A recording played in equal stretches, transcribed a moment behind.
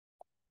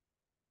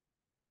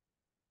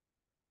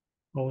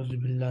أعوذ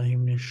بالله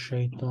من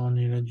الشيطان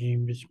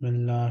الرجيم بسم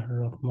الله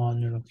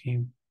الرحمن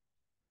الرحيم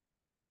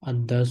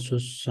الدرس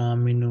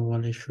الثامن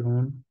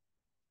والعشرون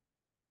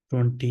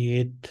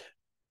 28th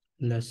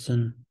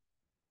lesson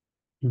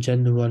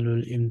جدول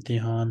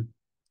الامتحان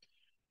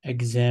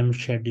exam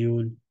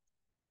schedule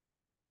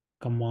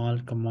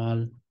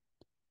كمال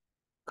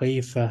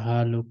كيف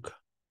حالك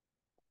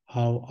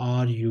how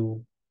are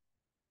you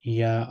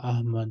يا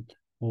أحمد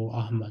أو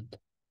أحمد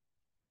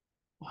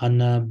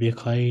أنا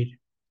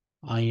بخير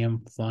I am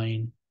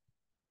fine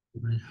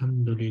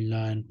الحمد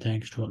لله and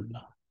thanks to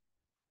Allah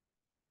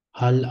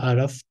هل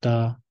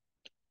عرفت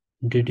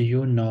did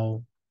you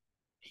know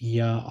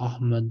يا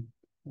أحمد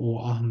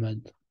أو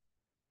أحمد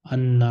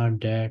أن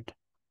that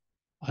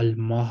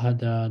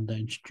المعهد the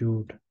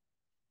institute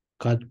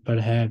قد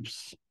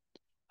perhaps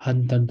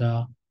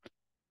حدد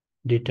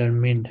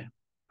determined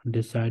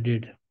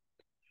decided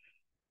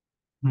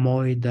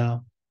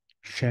موعد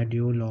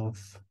schedule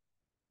of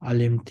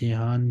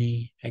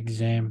الامتحان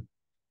exam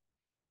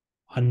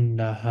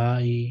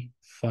النهائي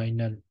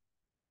final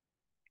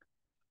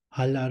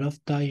هل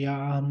عرفت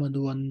يا أحمد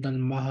أن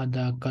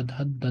المعهد قد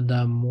حدد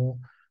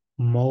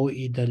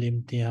موعد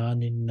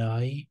الامتحان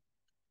النهائي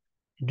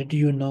Did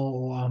you know,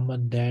 O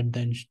Ahmad, that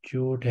the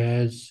institute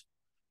has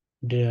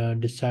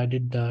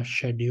decided the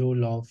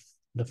schedule of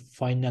the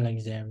final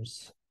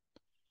exams?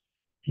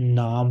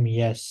 Naam,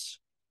 yes.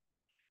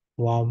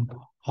 Wam,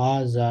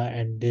 haza,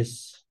 and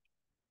this.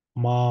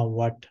 Ma,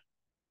 what?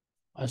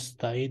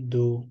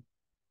 Astaidu,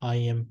 I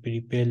am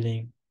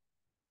preparing.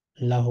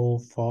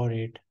 Lahu, for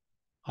it.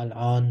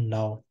 Al-an,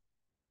 now.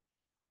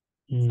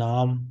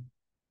 Naam,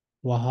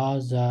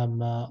 wahaza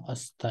ma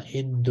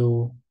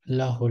astaidu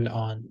lahu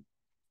al-an.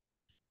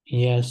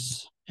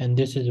 Yes, and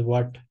this is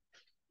what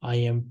I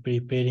am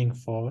preparing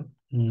for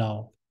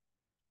now.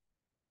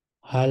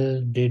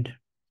 Hal did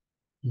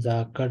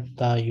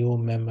Zakarta you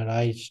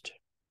memorized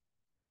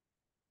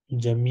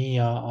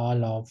Jamia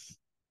all of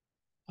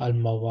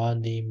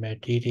al-Mawadi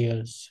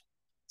materials.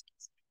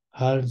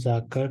 Hal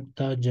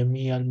Zakarta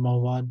Jamia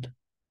al-Mawad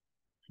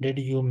did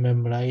you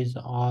memorize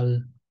all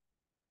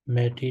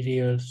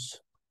materials?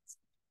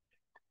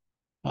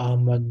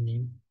 Ahmad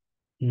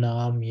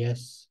Naam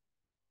yes.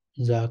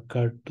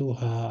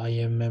 Zakartuha I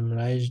have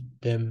memorized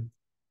them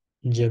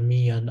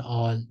Jamian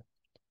all.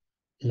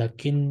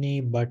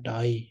 Lakinni but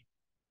I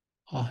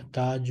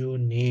Ahtaju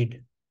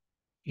need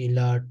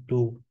ila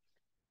to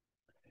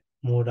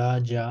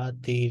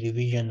Murajaati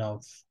revision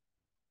of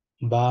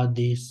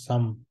Badi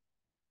some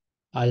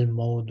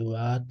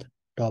al-Mawdu'at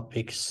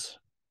topics.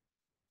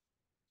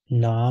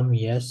 Naam,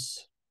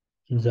 yes.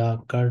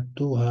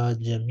 Zakartuha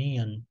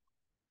jamian.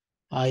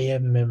 I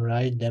have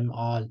memorized them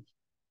all.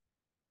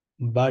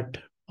 But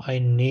I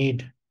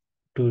need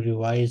to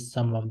revise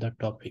some of the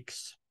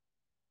topics.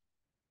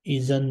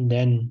 Isn't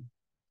then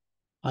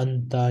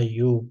anta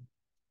you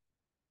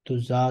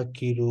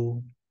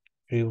tuzakiru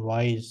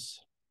revise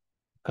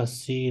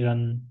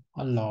kasiran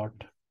a lot.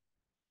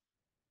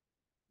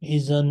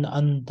 Isn't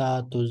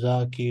anta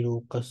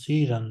tuzakiru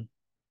kasiran.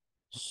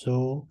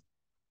 So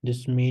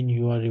this means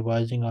you are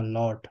revising a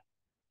lot.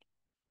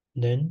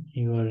 Then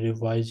you are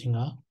revising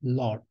a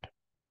lot.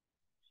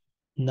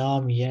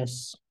 Naam,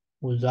 yes.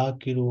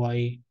 Uzakiru,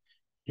 I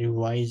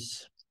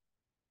revise.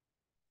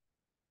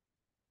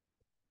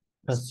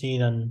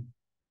 Kasiran,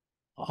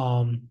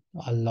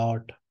 a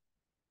lot.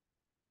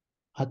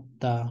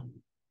 Hatta,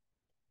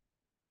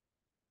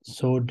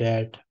 so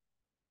that.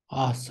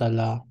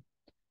 Asala,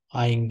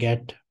 I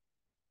get.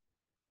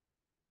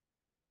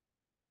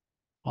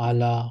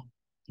 Ala,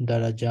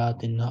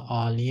 darajat in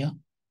alia,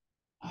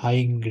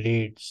 high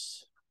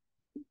grades.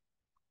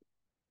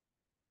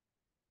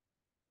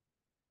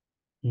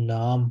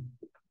 Naam,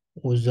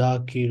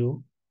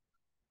 uzakiru,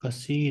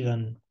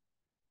 kasiran.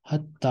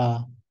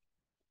 Hatta,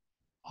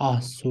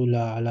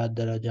 ahsula ala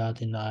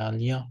darajat in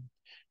alia.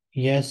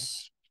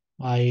 Yes,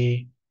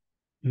 I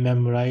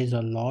memorize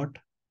a lot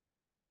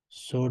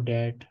so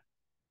that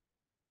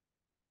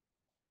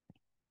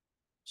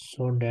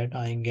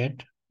I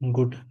get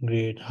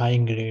high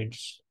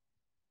grades.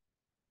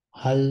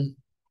 Hal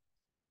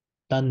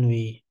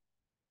Tanvi,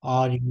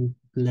 are you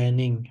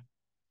planning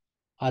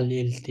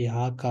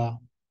al-iltihaka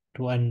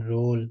to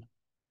enroll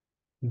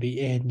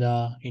bi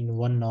in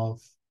one of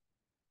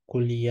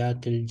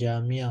kulliyat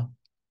al-jamia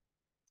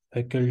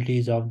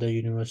faculties of the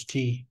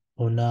university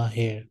huna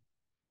here?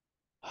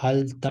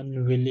 Hal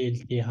tanwi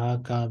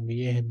al-iltihaka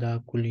bi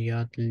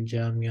kulliyat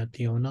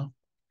al-jamiati huna?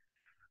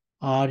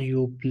 Are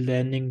you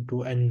planning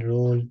to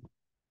enroll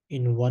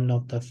in one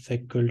of the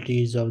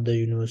faculties of the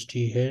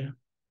university here?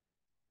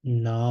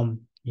 Naam,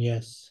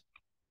 yes.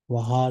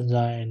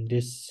 Wahaza and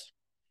this.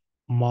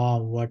 Ma,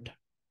 what?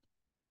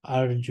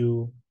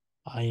 Arju,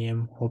 I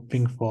am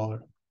hoping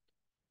for.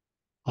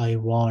 I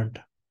want,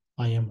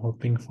 I am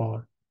hoping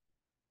for.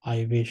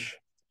 I wish.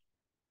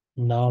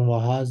 Naam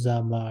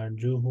wahaza ma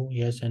arjuhu.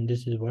 Yes, and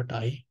this is what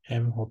I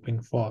am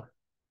hoping for.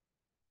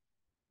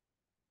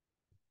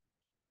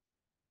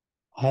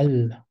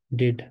 Hal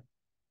did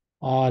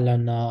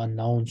Alana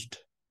announced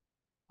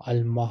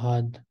Al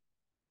Mahad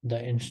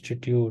the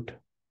institute,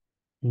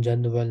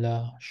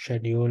 jadwala,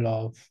 schedule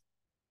of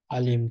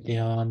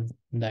al-imtihan,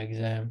 the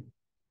exam.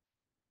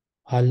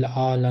 Hal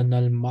a'lana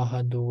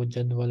al-mahadu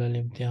jadwal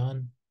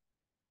al-imtihan?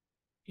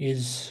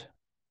 Is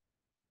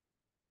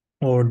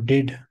or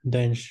did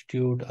the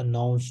institute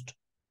announced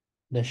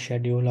the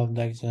schedule of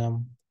the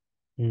exam?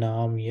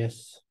 Naam,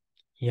 yes.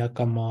 Ya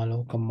Kamal,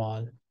 O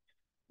Kamal.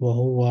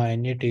 Wahuwa,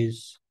 and it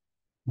is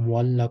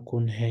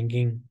muallakun,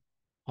 hanging,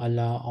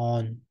 ala,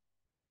 on,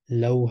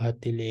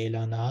 lawhatil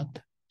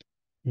ilanat,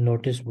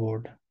 notice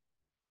board.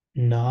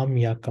 Naam,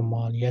 Ya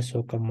Kamal, yes,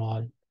 O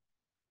Kamal,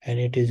 and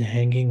it is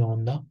hanging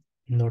on the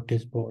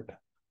notice board.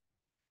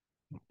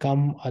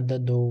 Kam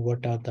adadu,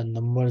 what are the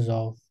numbers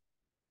of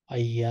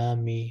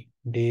ayyami,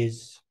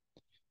 days,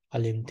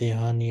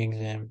 al-imtihani,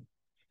 exam?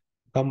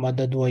 Kam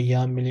adadu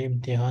ayyami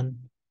al-imtihan,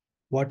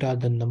 what are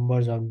the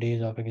numbers of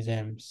days of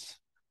exams?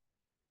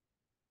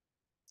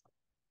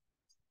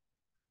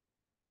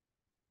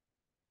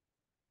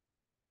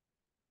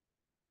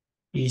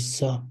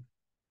 Isa.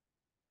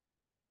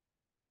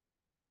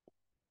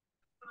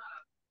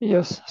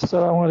 Yes,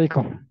 Assalamu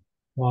alaikum.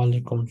 Wa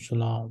alaikum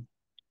salam.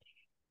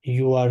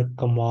 You are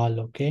Kamal,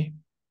 okay?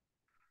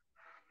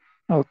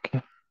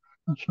 Okay.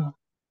 Inshallah.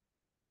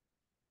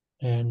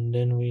 And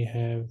then we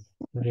have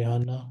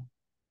Rihanna.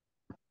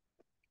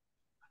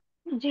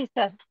 Ji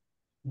sir.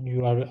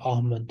 You are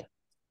Ahmed.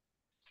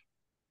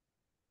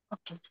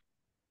 Okay.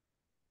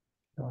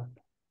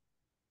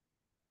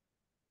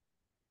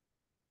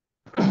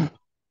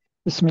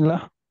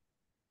 Bismillah.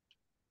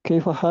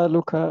 كيف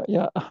حالك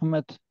يا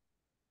أحمد?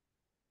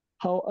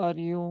 How are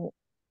you,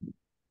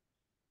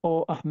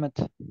 O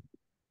Ahmed?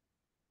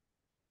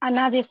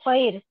 أنا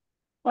بخير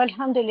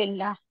والحمد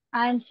لله.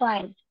 I'm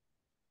fine.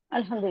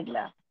 الحمد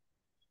لله.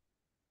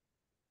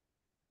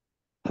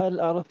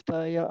 هل عرفت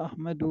يا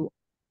أحمد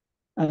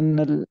أن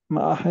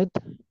المعهد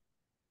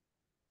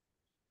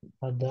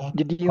هذا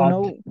Did you قد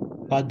know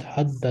قد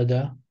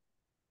حدد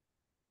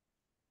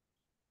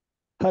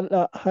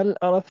هل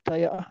عرفت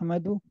يا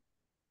أحمد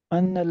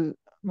أن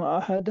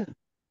المعهد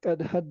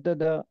قد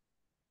حدد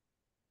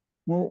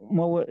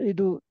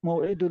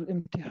موعد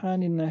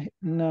الامتحان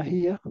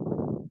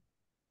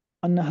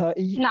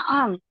النهائي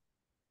نعم.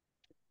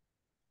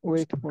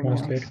 Wait for me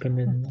translate once.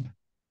 करने देना.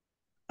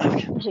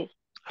 जी.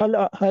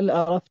 هل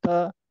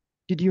عرفت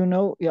Did you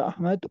know يا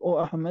أحمد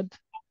أو أحمد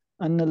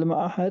أن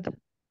المعهد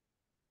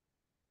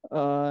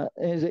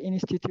the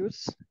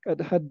institutes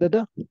قد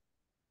حدد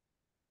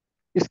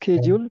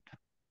scheduled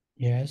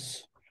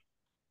Yes.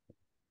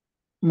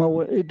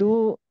 موعد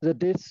the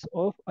dates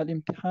of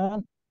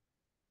الامتحان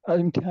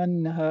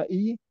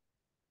النهائي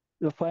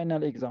the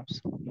final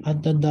exams.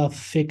 حدد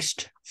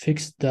fixed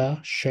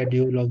the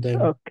schedule of the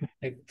Okay.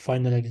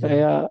 final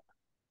exam.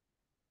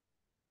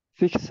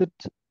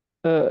 Fixed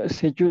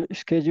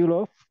schedule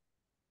of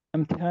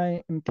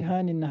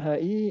امتحان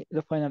النهائي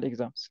the final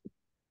exams.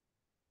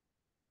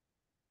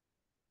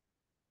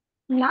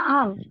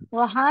 نعم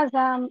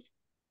وهذا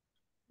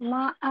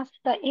ما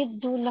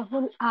أستعد له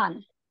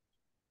الآن.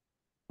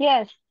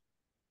 Yes,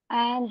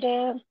 and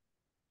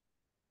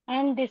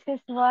this is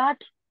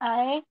what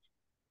I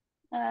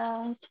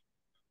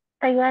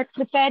was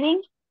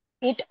preparing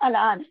it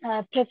الآن.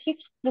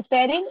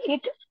 Preparing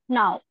it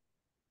now.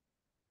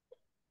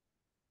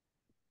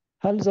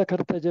 هل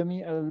ذكرت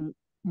جميع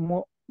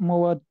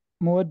المواد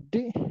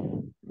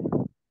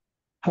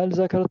هل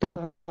ذكرت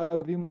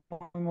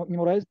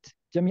memorized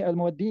جميع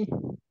المواد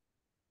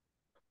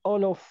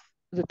all of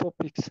the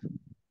topics?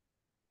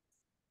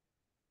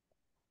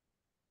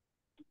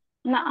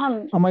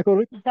 نعم. Am I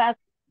correct? That.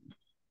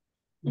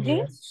 Ji.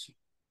 Yes.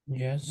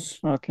 Yes.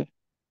 Okay.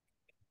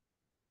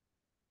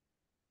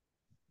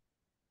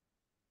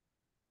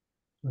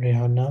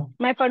 Rihanna.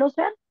 मैं पढ़ूँ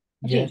sir?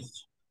 Ji.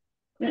 Yes.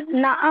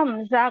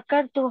 نعم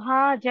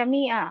ذاكرتها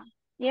جميعا.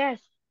 Yes,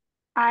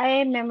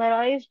 I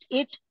memorized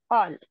it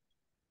all.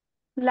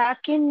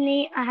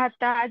 لكني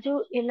أحتاج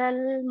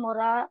إلى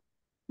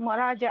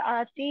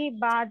مراجعة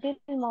بعض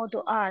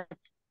الموضوعات.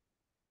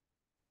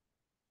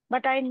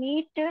 But I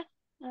need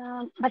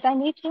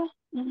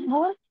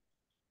more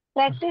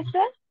practice,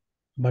 sir.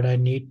 But I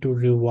need to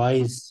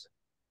revise.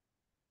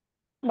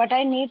 But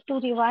I need to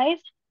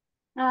revise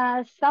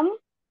some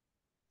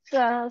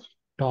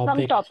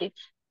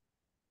topics.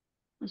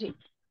 Ji.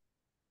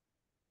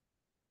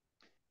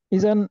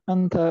 إذن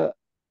أنت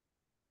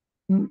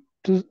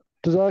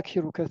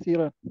تذاكر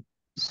كثيرا.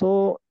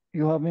 So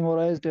you have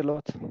memorized a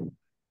lot.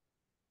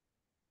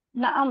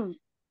 نعم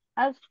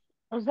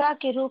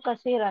أذاكر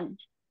كثيرا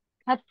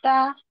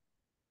حتى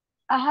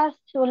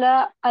أحصل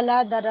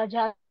على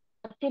درجات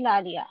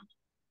العالية.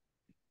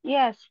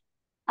 Yes,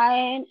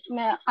 I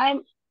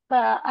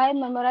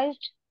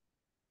memorized.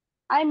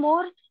 I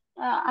more.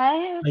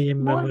 I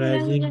am more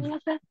memorizing.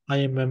 I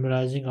am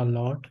memorizing a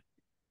lot.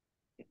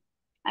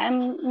 I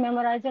am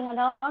memorizing a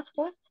lot.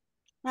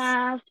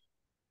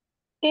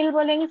 Still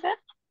बोलेंगे sir.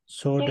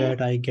 So Still.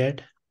 that I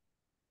get.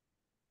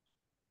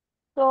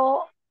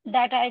 So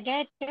that I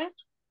get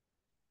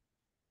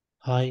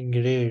High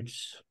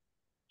grades.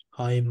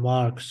 High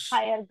marks.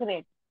 higher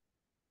grade.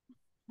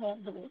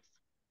 grades,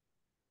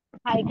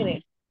 high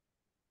grade.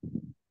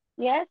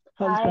 Yes,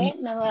 هل I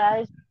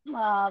memorized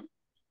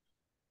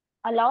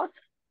a lot.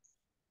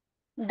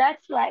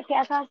 That's why.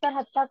 क्या कहा sir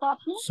हद तक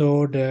आपने?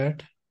 So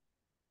that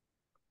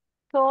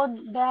So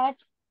that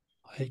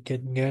I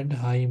can get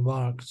high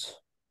marks.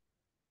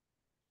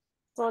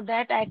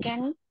 I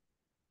can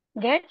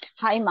get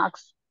high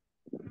marks.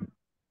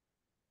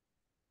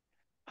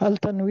 هل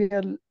تنوي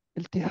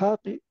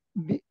الالتحاق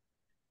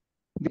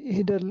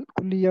بإحدى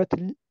الكليات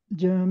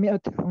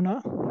الجامعة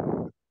هنا؟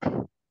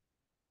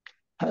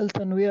 هل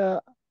تنوي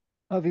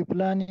Are you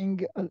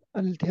planning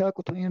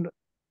الالتحاق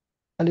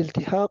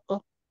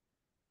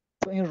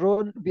to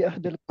enroll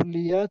بأحد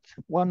الكليات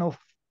one of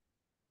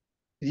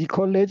the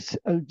colleges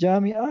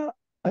الجامعة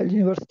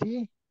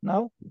university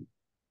now?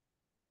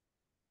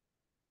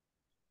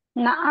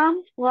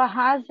 نعم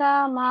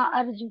وهذا ما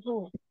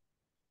أرجوه.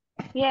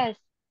 Yes,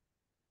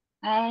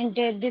 and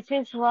this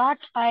is what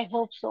I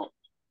hope so.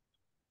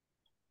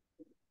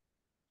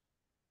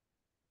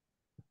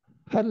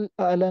 هل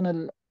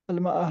أعلن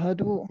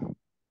المعهد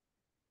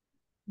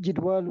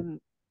جدول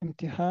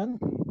الامتحان؟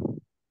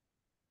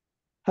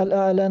 هل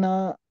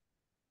أعلن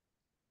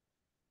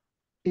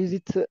is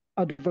it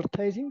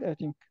advertising I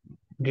think?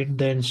 Did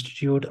the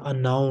institute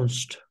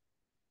announced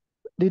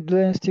Did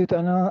the institute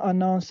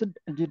announce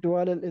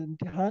جدول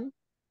الامتحان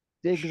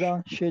the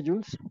exam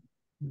schedules?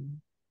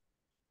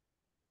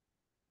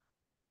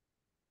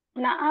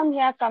 نعم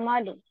يا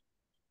كمال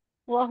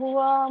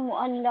وهو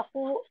معلق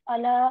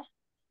على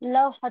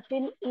لوحة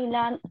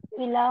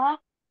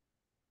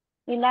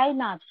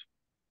الإعلانات.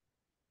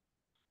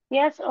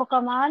 Yes, O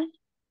Kamal,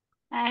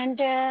 and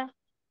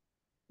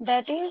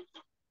that is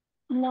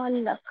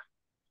معلق.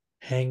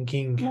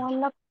 hanging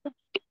معلق,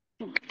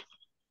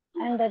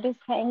 and that is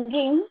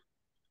hanging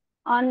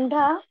on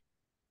the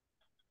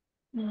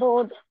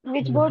board.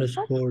 Which board, notice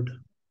sir? board?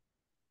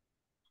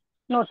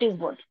 Notice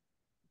board.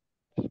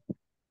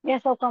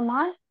 Yes, O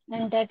Kamal,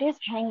 and that is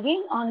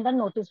hanging on the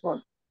notice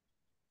board.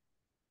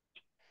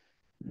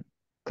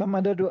 كم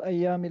عدد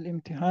أيام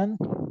الامتحان?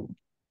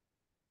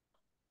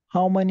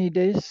 How many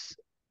days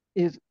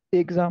is the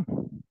exam?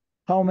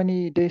 How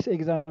many days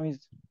exam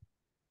is?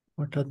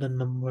 What are the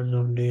numbers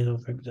of days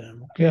of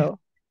exam? Okay. Yeah.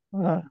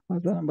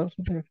 What's the number?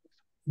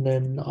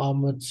 Then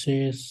Ahmad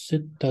says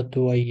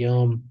sittatu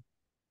ayyam,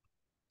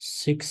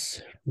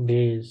 6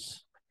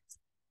 days.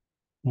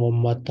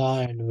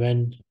 Wamata, and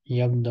when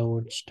yabda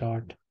would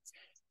start.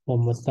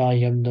 Wamata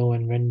yabda,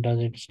 and when does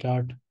it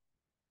start?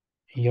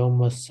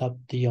 Yawm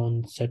sabti,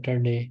 on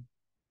Saturday.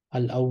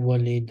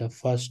 Al-awwali, the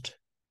first.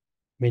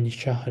 Min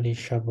shahri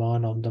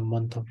Shaban, of the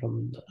month of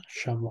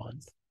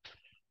Shaban.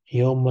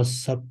 Yawm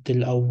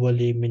sabti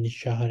al-awwali min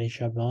shahri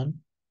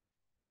Shaban.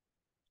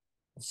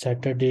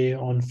 Saturday,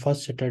 on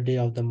first Saturday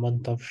of the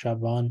month of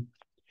Shaban.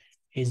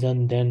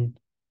 Isn't then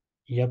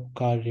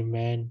yabka,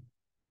 remain.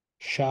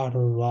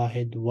 Shahrul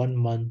wahid, 1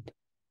 month.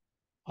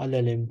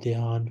 Alal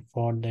imtihan,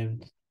 for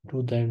them,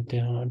 to the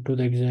imtihan, to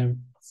the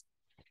exam.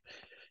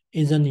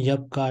 Isn't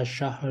yabka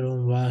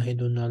shahrun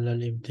wahidun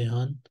alal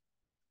imtihan?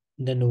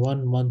 Then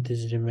 1 month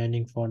is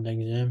remaining for the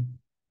exam.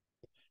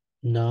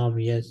 Naam,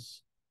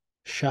 yes.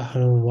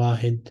 Shahrun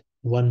wahid,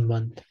 1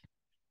 month.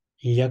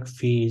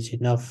 Yakfi is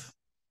enough.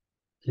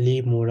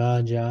 Li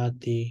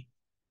murajaati,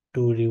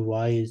 to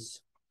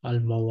revise. Al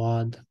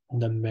mawad,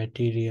 the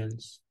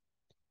materials.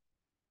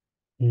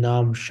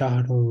 Naam,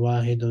 shahrun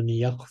wahidun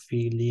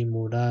yakfi li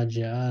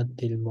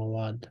murajaati al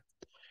mawad.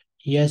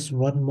 Yes,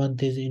 1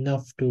 month is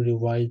enough to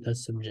revise the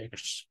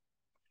subjects.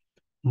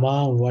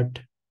 Ma, what?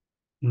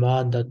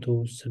 Ma, the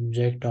two,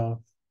 subject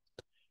of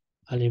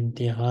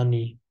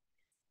al-imtihani,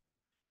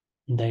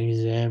 the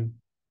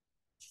exam.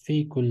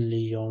 Fi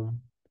kulli yawm,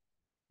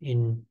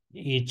 in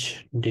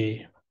each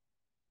day.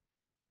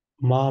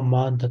 Ma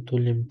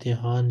maddatul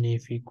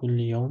imtihani fi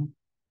kulli yawm.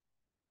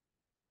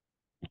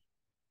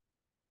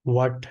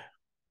 What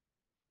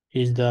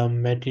is the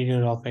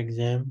material of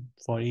exam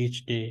for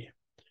each day?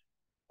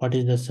 What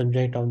is the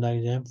subject of the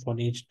exam for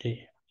each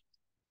day?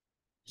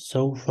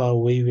 Sawfa,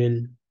 we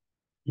will.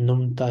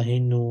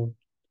 Numtahinu,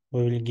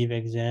 we will give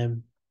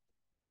exam.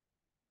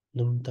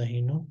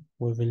 Numtahinu,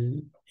 we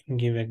will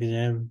give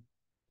exam.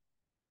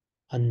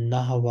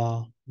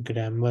 An-nahwa,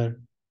 grammar.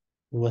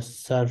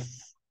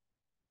 Was-sarf,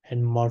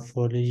 and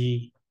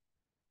morphology.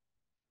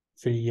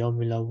 Fil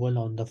yawm al-awwal,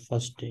 on the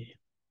first day.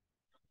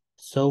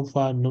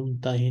 Sawfa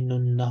numtahinu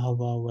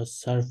an-nahwa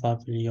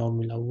was-sarfa fil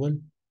yawm al-awwal.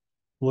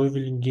 We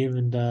will give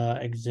the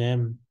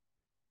exam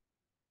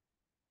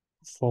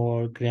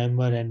for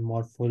grammar and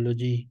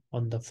morphology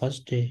on the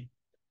first day.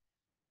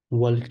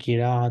 Wal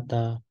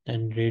qira'ata,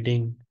 and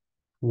reading.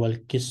 Wal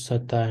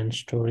qissata, and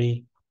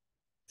story.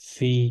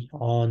 Fi,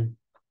 on.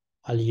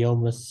 Al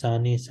yawm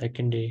as-sani,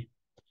 second day.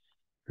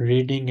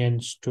 Reading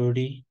and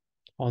story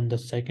on the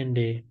second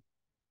day.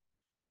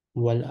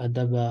 Wal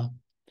adaba,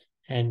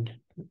 and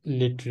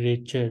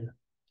literature.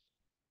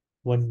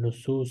 Wal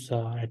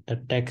nususa, at the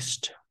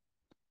text.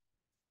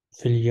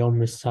 Fil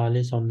yawm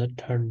as-salis, on the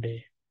third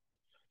day.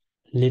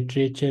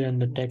 Literature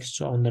and the text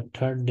on the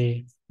third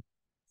day.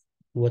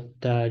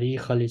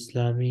 والتاريخ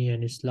الإسلامي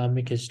and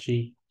Islamic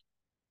history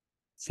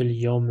في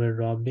اليوم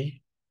الرابع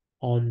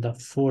on the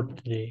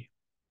fourth day.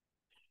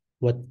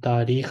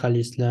 والتاريخ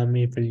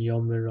الإسلامي في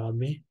اليوم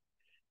الرابع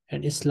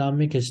and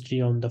Islamic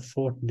history on the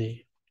fourth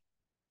day.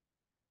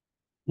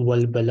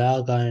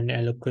 والبلاغة and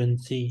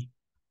eloquency.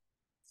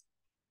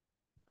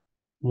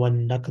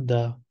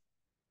 والنقد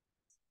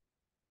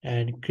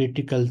and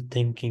critical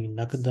thinking.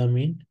 نقد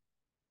mean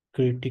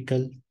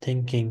critical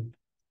thinking.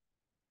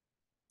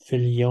 في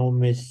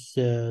اليوم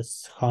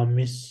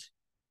الخامس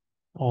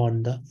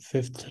on the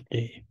fifth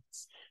day.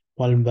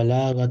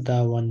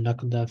 والبلاغة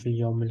والنقد في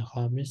اليوم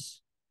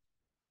الخامس.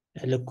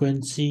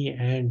 Eloquency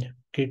and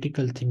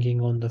critical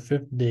thinking on the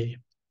fifth day.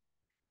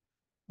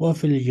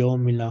 وفي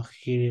اليوم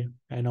الأخير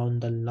and on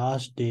the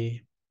last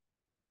day.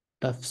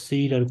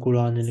 تفسير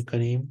القرآن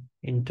الكريم,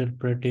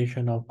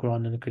 interpretation of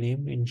Quran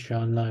al-Kareem,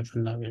 inshallah, if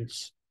Allah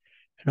wills.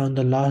 And on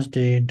the last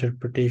day,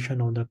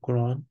 interpretation of the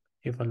Quran,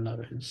 if Allah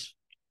wills.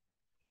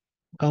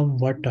 Come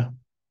what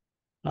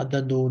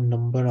adadu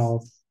number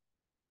of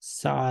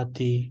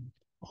saati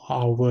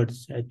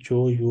hours,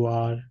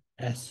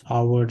 HOURS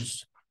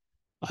hours,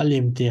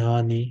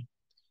 al-imtihani,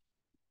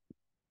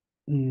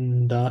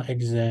 the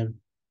exam,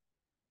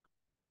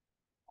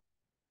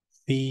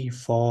 fee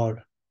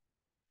for,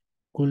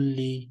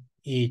 kulli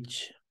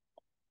each,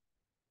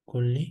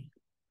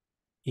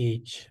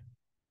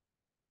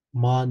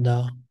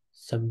 mada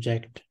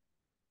subject.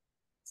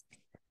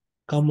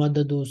 كم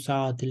عدد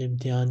ساعات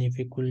الامتحان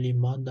في كل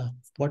مادة?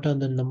 What are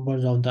the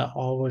numbers of the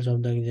hours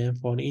of the exam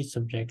for each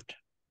subject?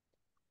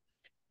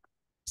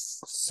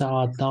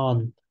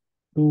 ساعتان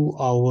 2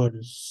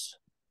 hours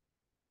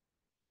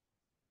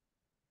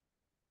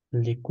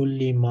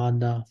لكل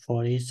مادة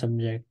for each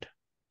subject.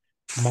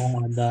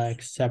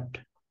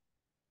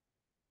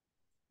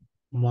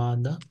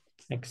 مادة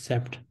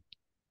except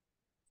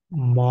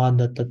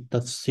مادة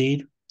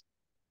التفسير,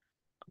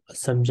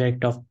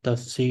 subject of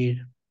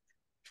تفسير,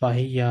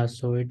 فهي,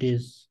 so it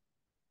is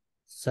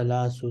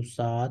ثلاث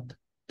ساعات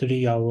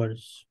 3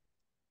 hours.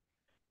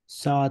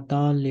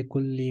 ساعتان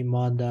لكل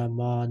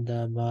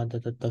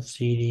مادة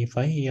التفسير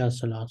فهي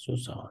 3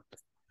 ساعات.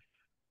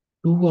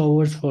 2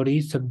 hours for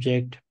each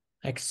subject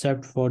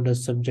except for the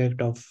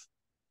subject of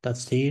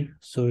tafsir,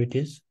 so it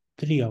is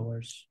 3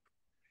 hours.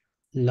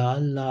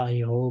 Lalla,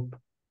 I hope,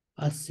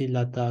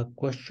 Asilata,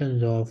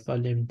 questions of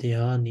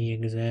al-imtihani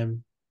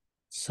exam,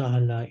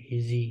 Sahla,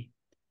 easy,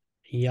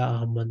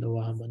 Ya Ahmad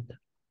wa Ahmad.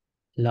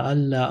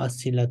 Lalla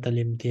Asilata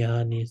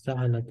al-imtihani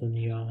Sahlatun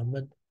Ya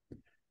Ahmad.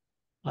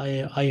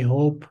 I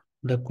hope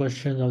the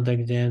questions of the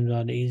exams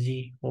are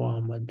easy, O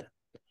Ahmad.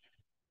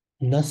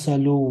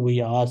 Nasalu,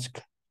 we ask,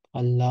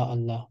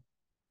 Allah.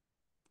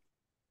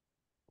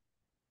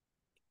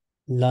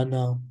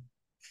 Lana,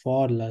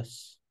 for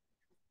us.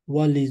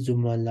 Wali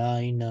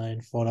Zumalaina,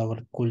 and for our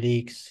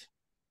colleagues.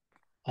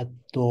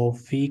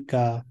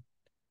 At-Tawfika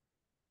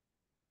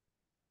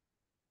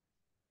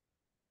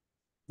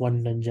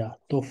wan Najah.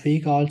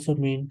 Tawfiq also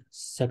means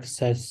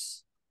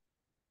success.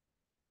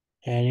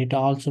 And it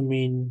also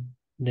means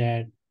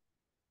that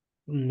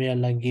may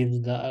Allah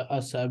gives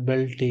us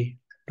ability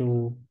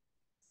to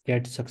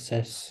get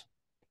success.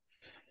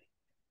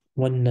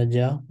 Wan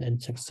Najah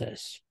and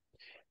success.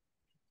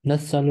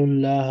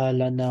 Nasalullah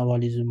lana wa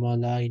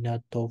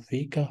lizumalaina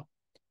tawfiqa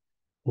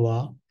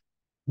wa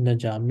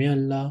najah. May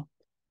Allah,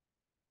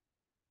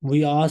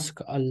 we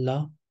ask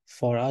Allah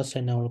for us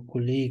and our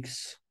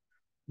colleagues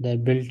the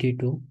ability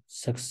to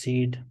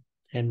succeed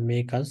and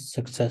make us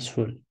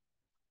successful.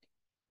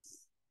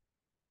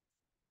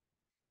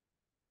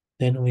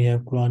 Then we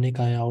have Quranic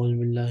ayah, A'udhu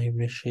billahi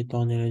minash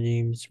shaitanir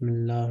rajeem,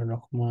 Bismillahir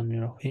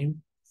Rahmanir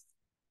Rahim.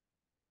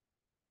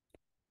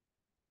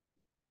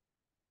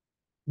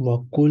 Wa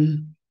kul,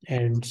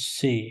 and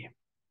say,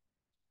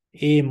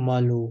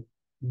 A'malu,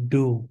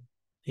 do,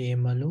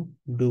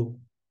 do.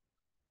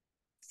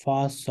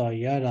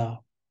 Fasayara,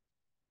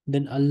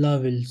 then Allah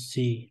will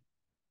see.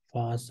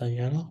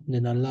 Fasayara,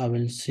 then Allah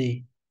will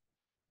see.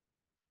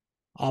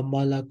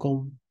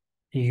 Amalakum,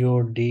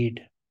 your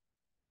deed.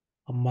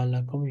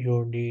 Amalakum,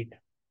 your deed.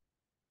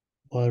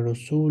 Wa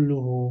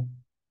rasuluhu,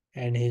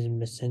 and his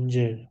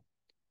messenger.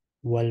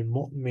 Wal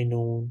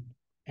mu'minun,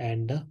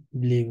 and the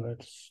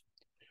believers.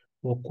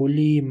 Wa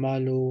kuli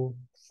malu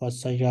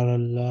fasayara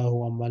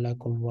Allahu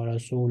amalakum wa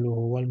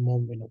rasuluhu wal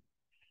mu'minun.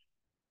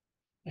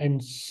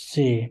 And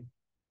say,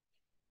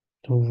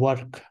 to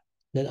work,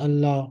 then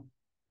Allah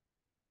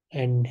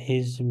and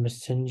his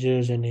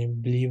messengers and his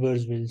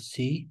believers will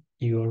see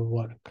your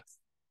work.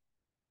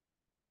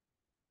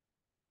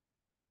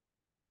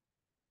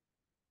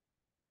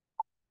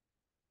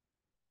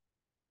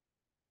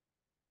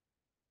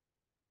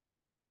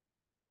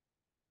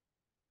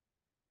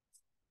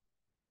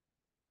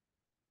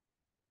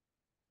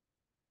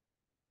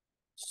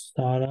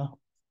 Sarah,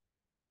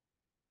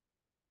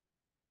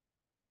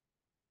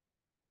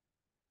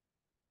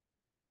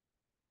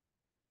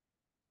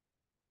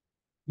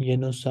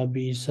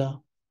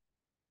 Sabisa,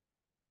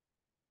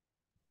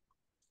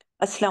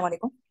 Assalamu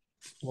alaikum.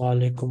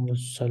 Walaikum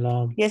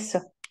Assalam. Yes,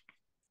 sir.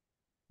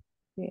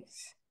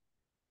 Yes.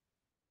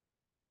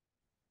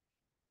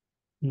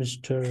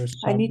 Mr.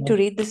 I need to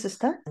Samba, read this,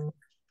 Ustad.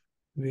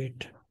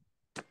 wait.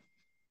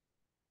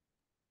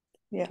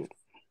 Yeah.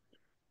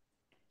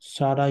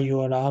 Sara,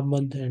 you are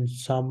Ahmad, and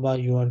Samba,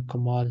 you are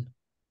Kamal.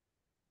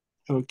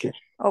 Okay.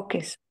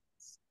 Okay.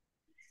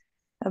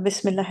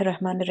 Bismillahir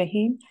Rahmanir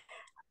Rahim.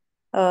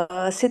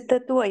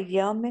 Sittatu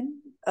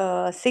ayyamin,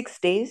 6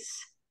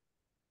 days.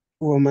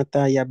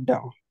 ومتى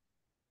يبدأ?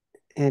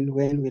 And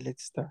when will it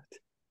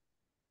start?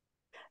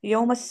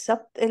 يوم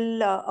السبت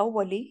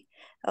الأولي,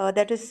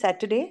 that is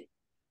Saturday.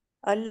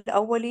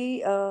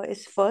 Al-Awwali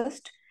is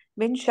first.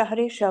 Min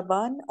Shahri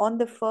Shaban, on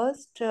the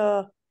first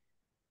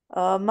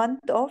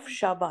month of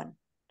Shaban.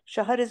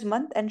 Shahr is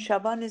month and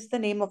Shaban is the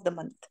name of the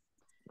month.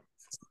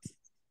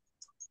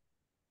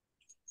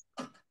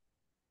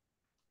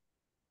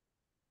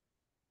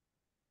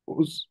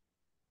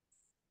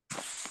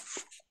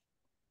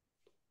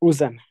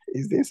 Uzan.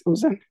 Is this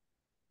Uzan?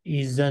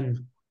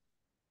 Izan.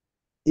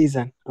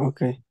 Izan.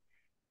 Okay.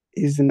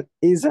 إذن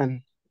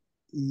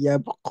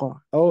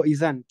يبقى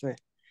إذن طيب.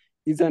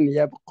 إذن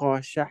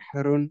يبقى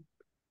شهر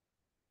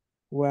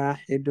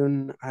واحد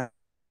على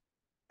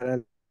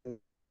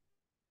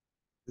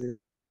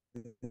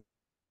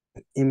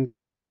الامتحان.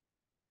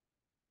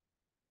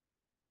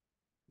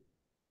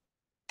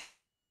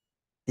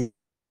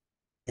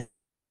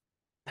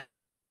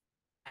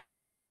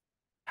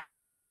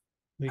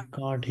 We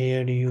can't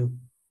hear you.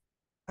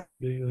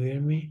 Do you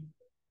hear me?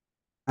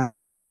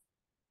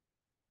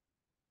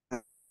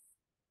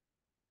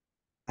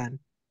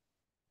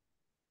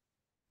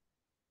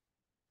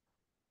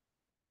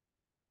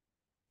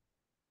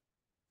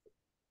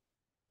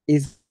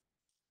 Is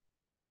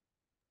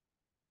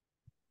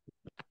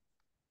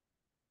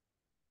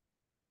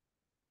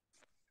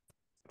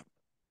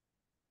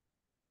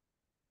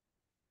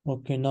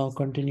Okay, now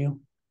continue.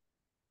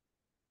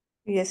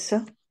 Yes,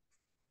 sir.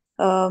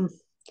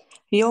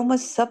 Yawm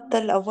as-Sabt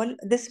al-Awwal.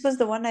 This was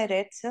the one I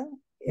read, sir.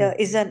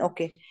 Izan,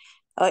 okay.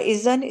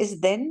 Izan is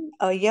then.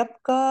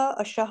 Yabka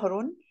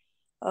shahrun.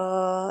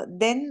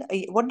 Then,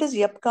 what does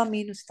Yabka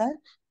mean, Ustad?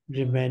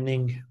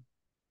 Remaining.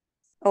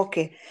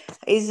 Okay.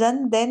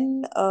 Izan,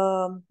 then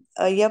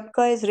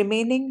Yabka is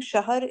remaining.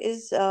 Shahr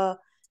is,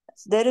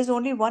 there is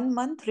only 1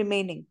 month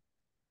remaining.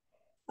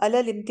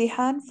 Alal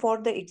imtihan,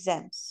 for the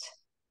exams.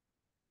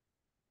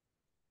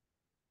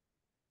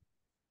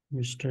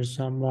 Mr.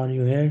 Samba, are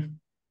you here?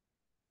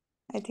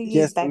 I think he's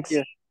yes, I'm back.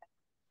 here.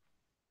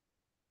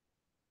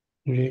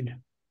 Read.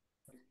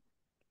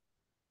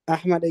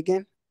 Ahmad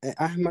again?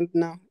 Ahmad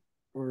now?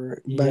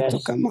 Or back to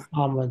Yes, Kamal?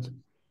 Ahmad.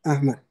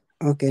 Ahmad.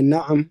 Okay,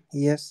 نعم.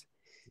 Yes.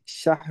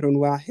 شهر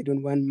واحد,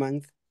 1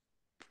 month.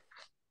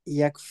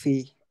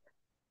 يكفي.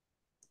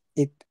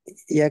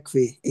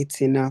 يكفي.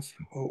 It's enough.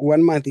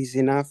 1 month is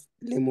enough.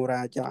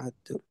 لمراجعة.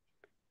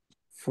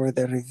 For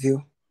the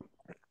review.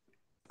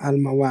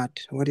 المواد.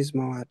 What is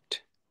مواد?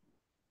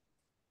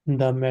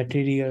 The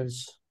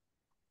materials.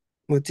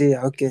 Okay.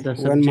 The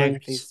 1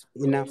 month subjects. is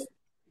enough.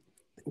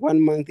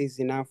 1 month is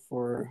enough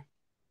for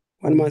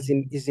 1 month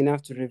is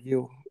enough to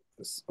review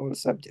all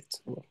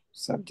subjects.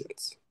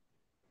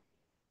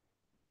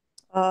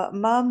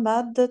 ما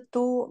مادة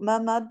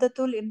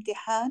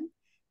الامتحان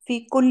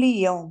في كل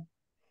يوم.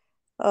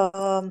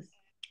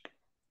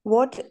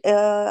 What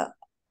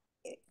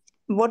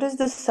is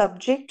the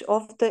subject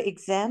of the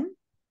exam?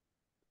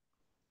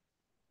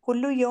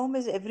 كل يوم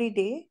is every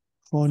day.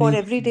 For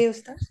every day,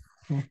 Ustad?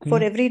 Okay.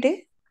 For every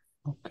day?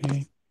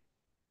 Okay.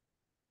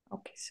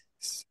 Okay, sir.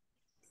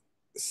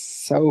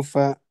 سوف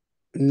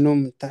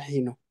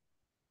نمتحن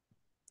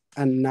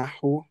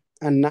النحو.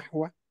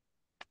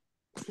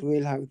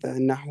 We'll have the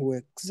نحو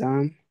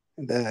exam,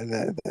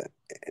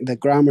 the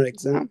grammar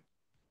exam,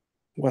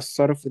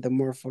 والصرف,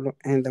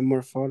 and the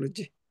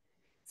morphology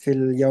في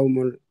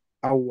اليوم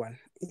الأول,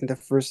 in the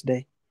first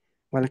day,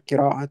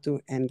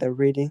 والقراءة, and the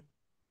reading,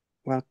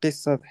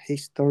 والقصة,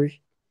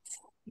 history,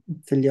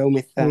 في اليوم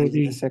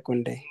الثاني, the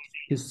second day.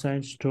 His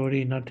science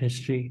story, not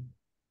history.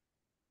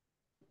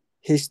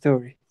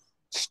 History.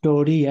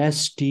 Story,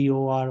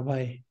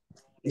 S-T-O-R-Y.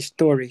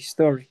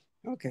 Story.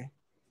 Okay.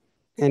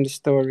 And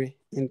story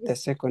in the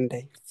second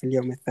day, في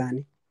اليوم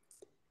الثاني.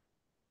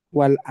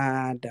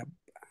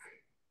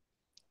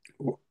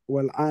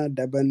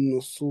 والآدب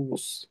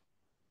النصوص.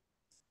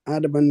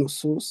 آدب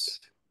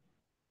النصوص.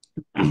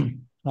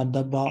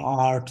 Adaba,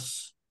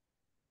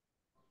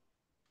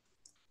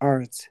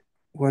 arts.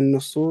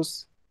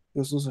 والنصوص.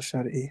 نصوص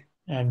الشرعية.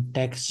 And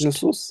text.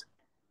 نصوص.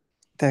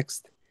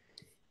 Text.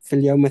 في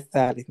اليوم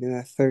الثالث, in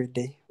the third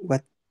day.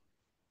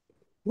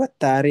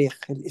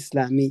 والتاريخ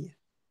الإسلامية.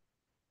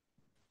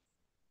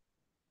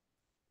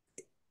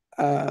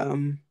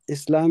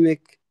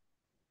 Islamic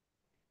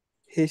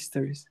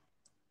histories.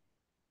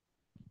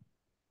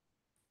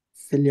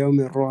 في اليوم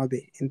الرابع,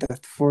 in the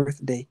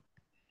fourth day.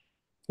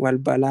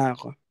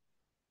 والبلاغة.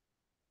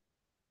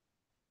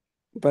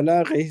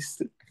 بلاغة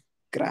is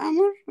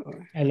grammar?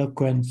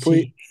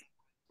 Eloquency.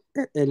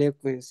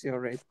 Eloquency, all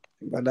right.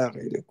 بلاغة,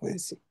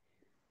 eloquency.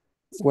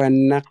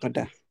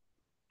 والنقدة.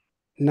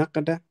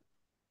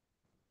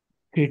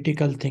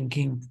 Critical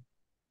thinking.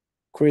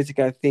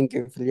 critical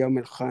thinking في اليوم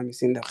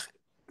الخامس in the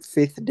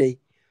fifth day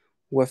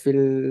وفي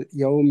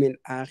اليوم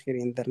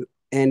الآخر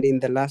and in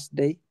the last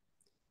day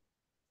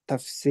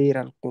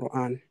تفسير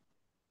القرآن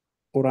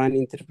Quran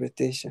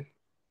interpretation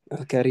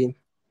الكريم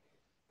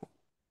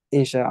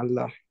إن شاء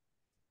الله.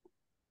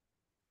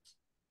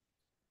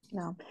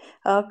 نعم.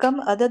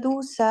 كم عدد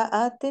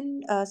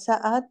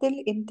ساعات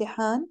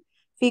الامتحان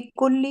في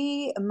كل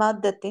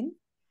مادة؟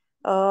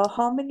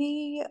 How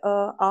many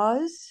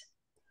hours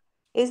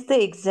is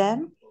the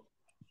exam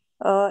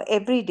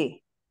every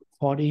day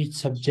For each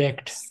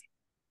subject.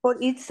 for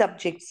each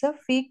subject? So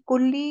في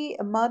كل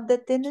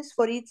مادة is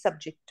for each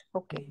subject.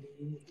 Okay.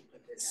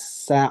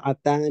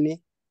 ساعتان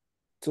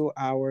 2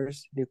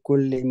 hours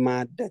لكل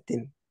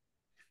مادة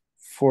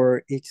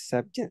for each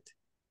subject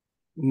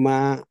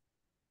ما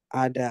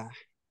عدا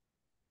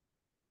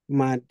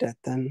مادة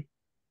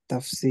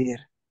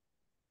تفسير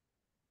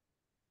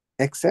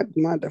except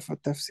مادة في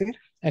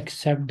التفسير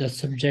Except the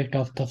subject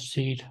of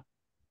tafsir.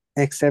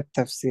 except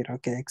تفسير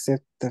okay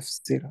except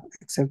تفسير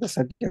except the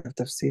subject of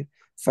تفسير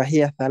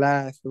فهي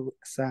 3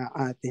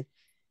 ساعات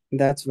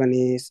that one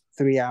is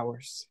 3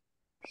 hours.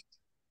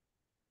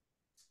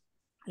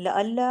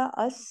 لعل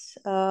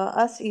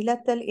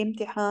أسئلة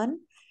الامتحان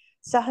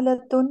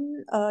سهلة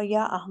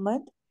يا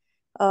أحمد.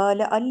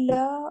 لعل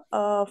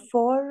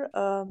for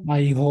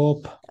I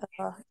hope.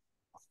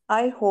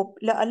 I hope.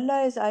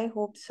 لعل is I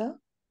hope, sir.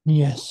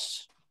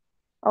 Yes.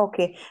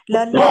 Okay.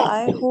 Lalla,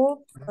 I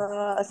hope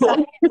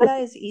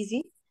Sahila is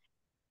easy.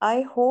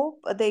 I hope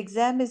the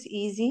exam is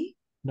easy.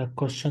 The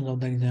questions of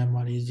the exam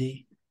are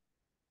easy.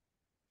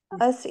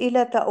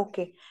 As'ilata,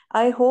 okay.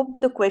 I hope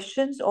the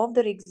questions of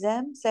the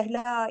exam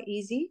Sahla are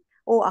easy.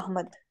 Oh,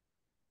 Ahmad.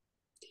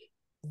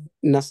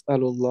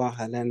 نسأل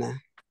الله لنا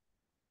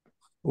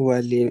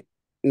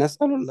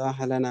نسأل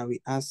الله لنا we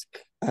ask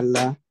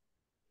Allah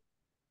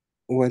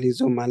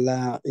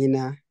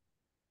ولزملائنا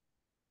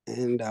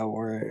and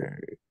our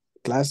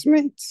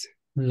classmates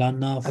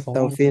Lana for us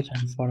التوفيق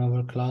and for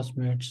our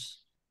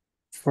classmates.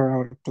 for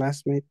our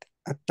classmate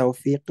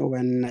التوفيق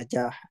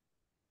والنجاح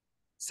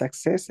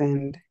success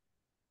and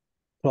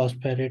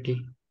Prosperity.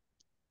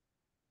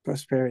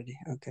 prosperity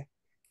okay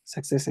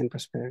success and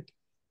prosperity.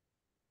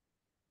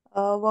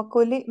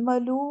 وقل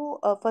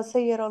اعملوا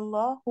فسيرى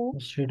الله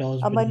Read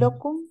out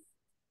عملكم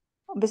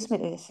بسم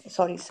الله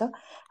sorry sir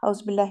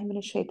أعوذ بالله من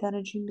الشيطان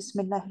الرجيم بسم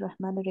الله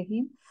الرحمن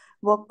الرحيم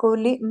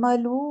وقل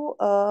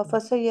اعملوا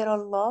فسيرى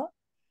الله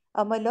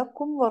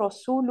عملكم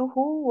ورسوله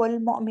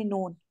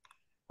والمؤمنون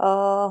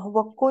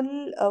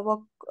وقل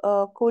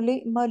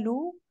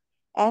اعملوا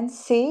and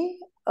say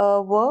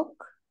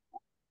work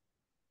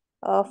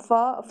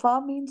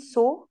fa means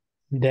so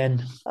Then.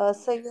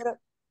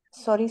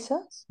 sorry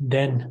sir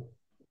Then.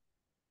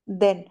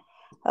 then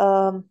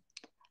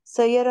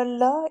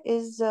Sayyarallah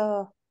is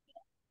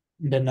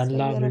Then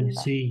Allah will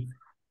Sayyarallah. see.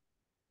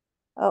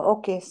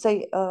 Okay,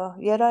 say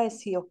Yara is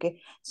see. Okay,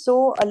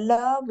 so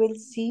Allah will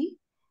see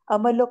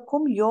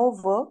amalakum your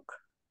work,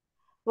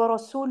 wa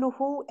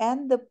rasuluhu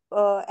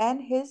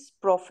and his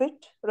prophet.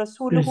 His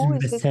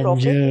Rasuluhu is his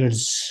prophet,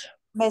 messengers.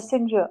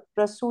 messenger.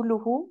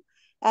 Rasuluhu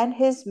and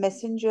his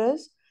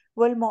messengers,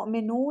 wal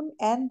mu'minun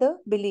and the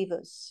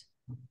believers.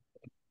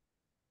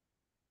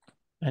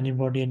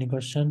 Anybody, any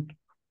question?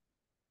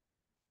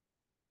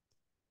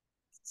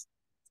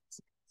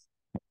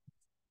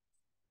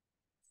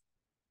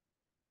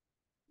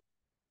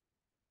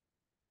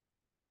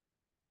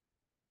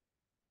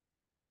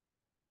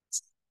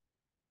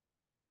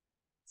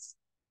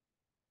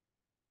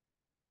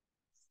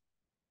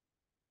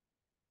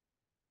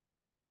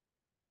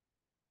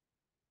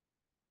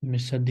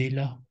 Miss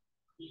Adila.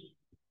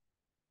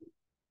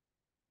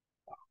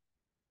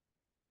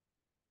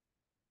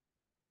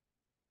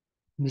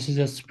 This is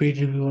a speed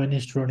review. Any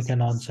student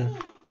can answer.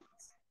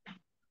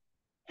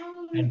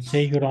 And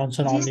say your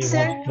answer only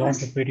once.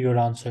 Don't repeat your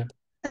answer.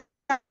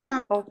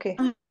 Okay.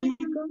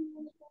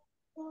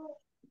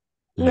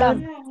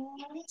 لم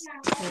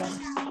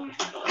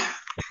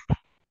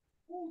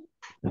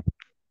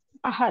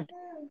أحد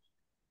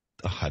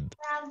أحد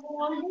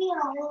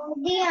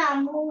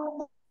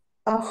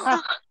أخ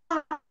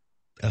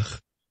أخ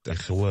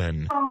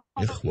أخوان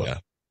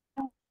إخوة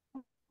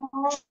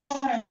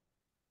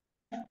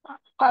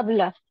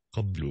قبل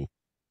قبل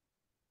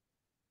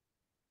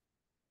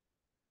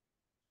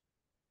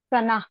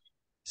سنة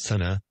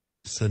سنة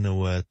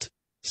سنوات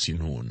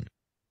سنون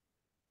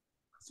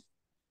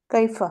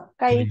كيف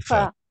كيف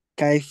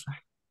كيف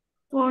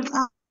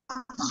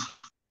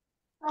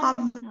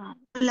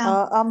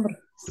أمر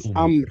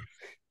أمر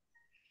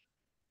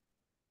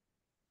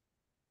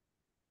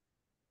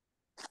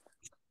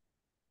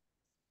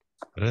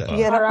رأى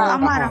يرى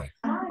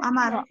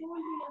أمر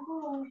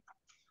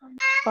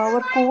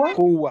باور قوة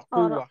قوة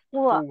قوة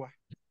قوة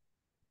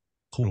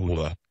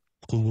قوة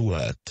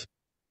قوات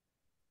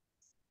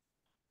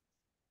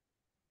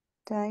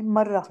تايم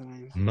مرة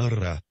تمام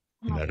مرة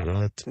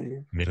مرات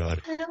طيب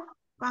مرار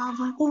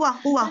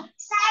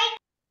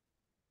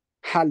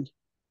حل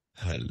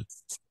هل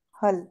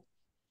هل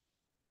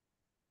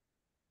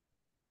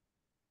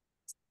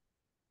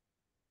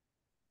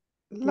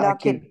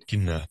لكن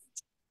كنا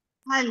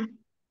هل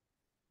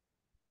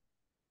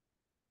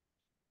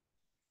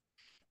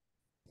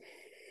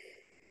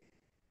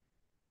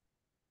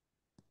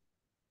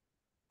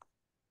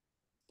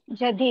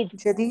جديد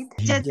جديد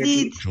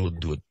جديد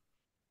جدد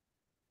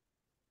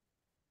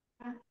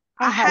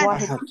أحد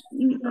واحد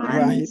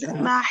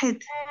واحد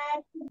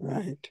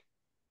واحد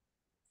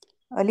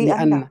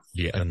لأن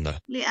لأن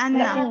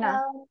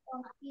لأن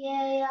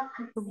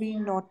to be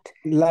not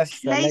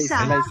ليس ليس.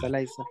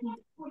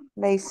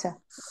 ليس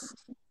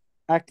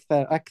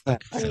أكثر أكثر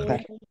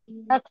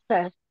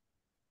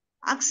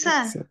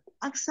أكثر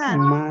أكثر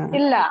ما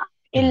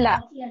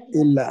إلا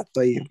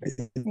طيب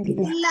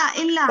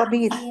إلا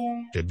كبير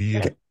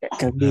كبير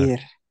كبير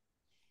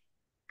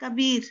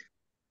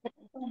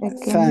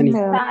لكن ثاني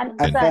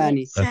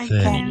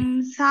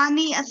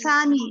الثاني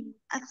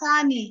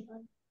الثاني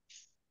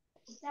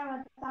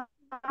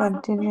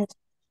continuous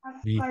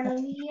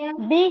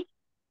بي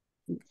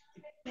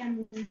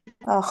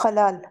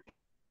خلال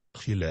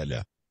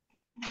خلال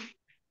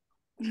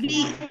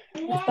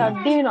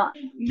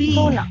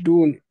دينا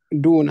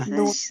دون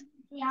ناس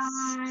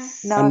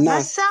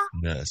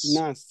ناس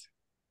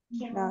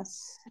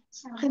ناس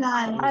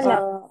خلال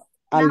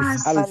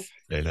ألف آلاف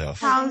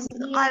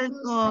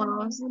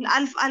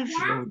ألف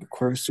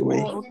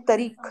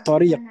طريق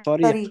طريق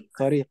طريق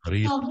طرق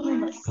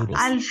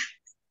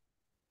ألف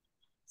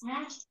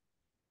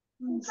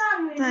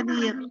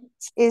طريق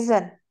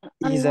إذن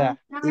إذا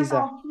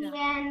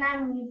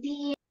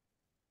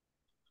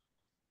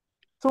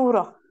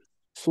صورة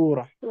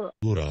صورة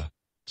صورة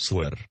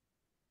صور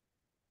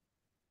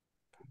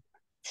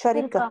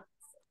شركة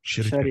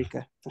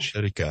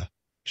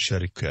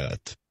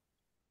شركات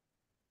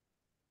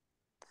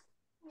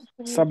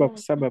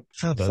سبب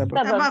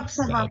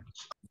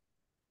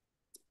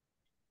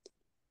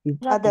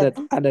عدد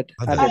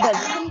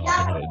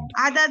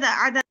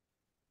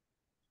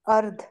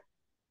أرض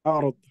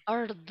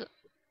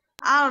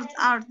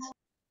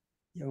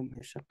يوم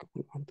يشقق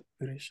الأرض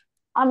بريشة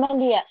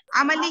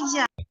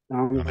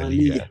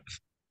عملية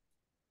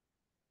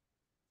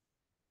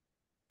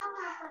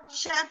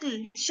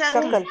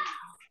شكل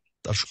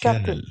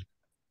أشكال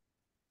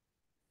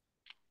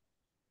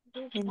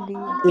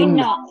إن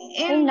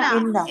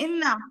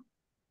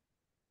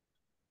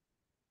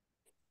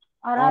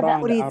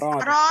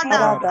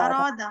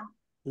أراد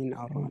إن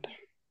أراد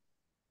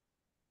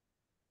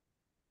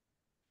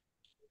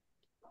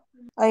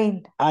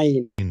عين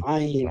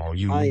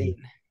عيون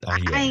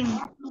عين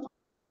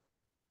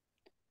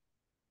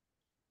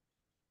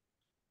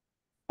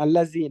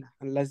الذين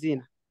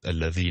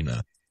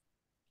الذين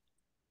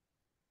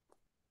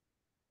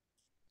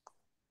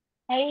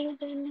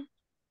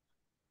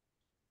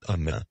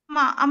أما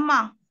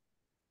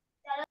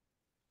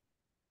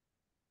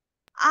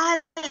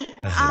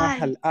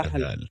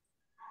أهل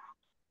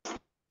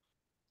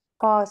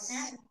خاص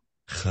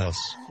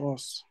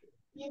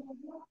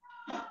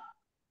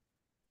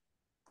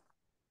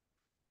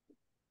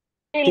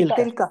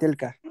تلك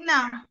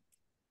نعم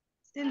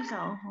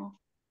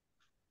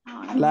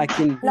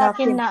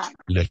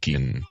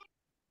لكن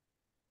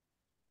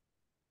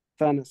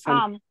سنة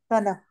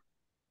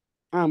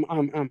عام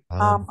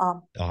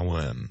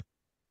أعوام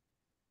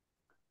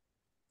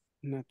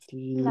ما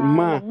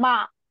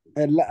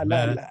لا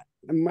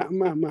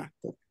ما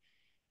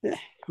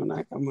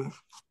هناك ما.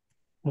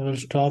 We'll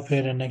stop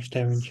here and next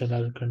time inshallah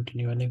we'll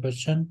continue. Any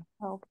question?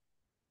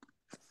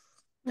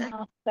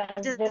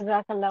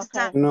 جزاك الله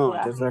خير.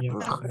 No, جزاك الله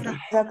خير.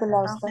 جزاك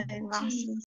الله خير.